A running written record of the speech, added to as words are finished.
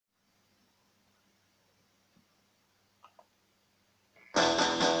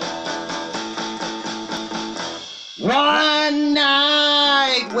One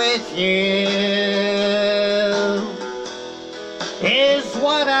night with you is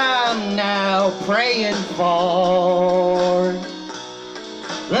what I'm now praying for.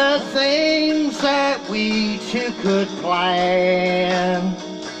 The things that we two could plan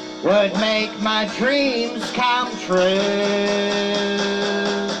would make my dreams come true.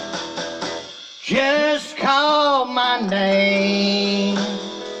 Just call my name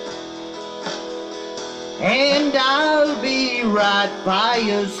and I'll be right by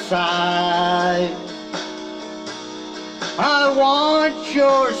your side. I want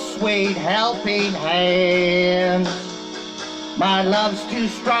your sweet helping hand. My love's too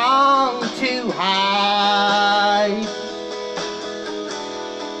strong to hide.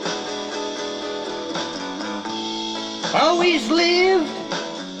 Always lived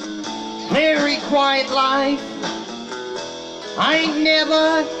very quiet life. I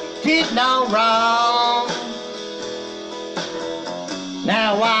never did no wrong.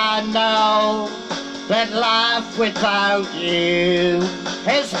 Now I know that life without you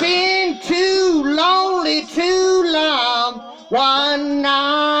has been too lonely, too long. One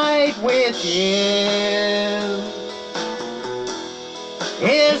night with you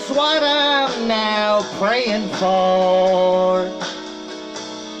is what I'm now praying for.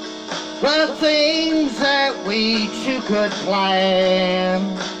 The things that we two could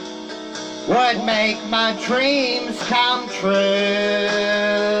plan would make my dreams come true.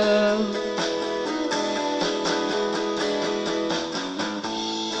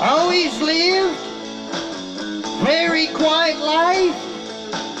 Always lived very quiet life.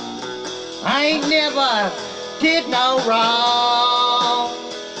 I never did no wrong.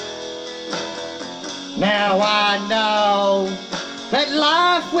 Now I know that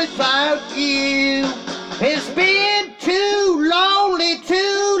life without you has been too lonely,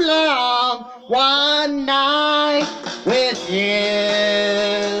 too long. One night with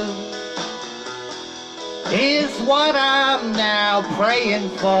you is what I'm now praying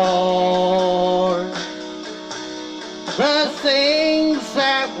for. The things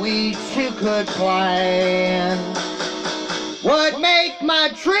that we two could plan would make my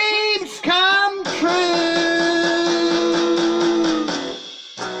dreams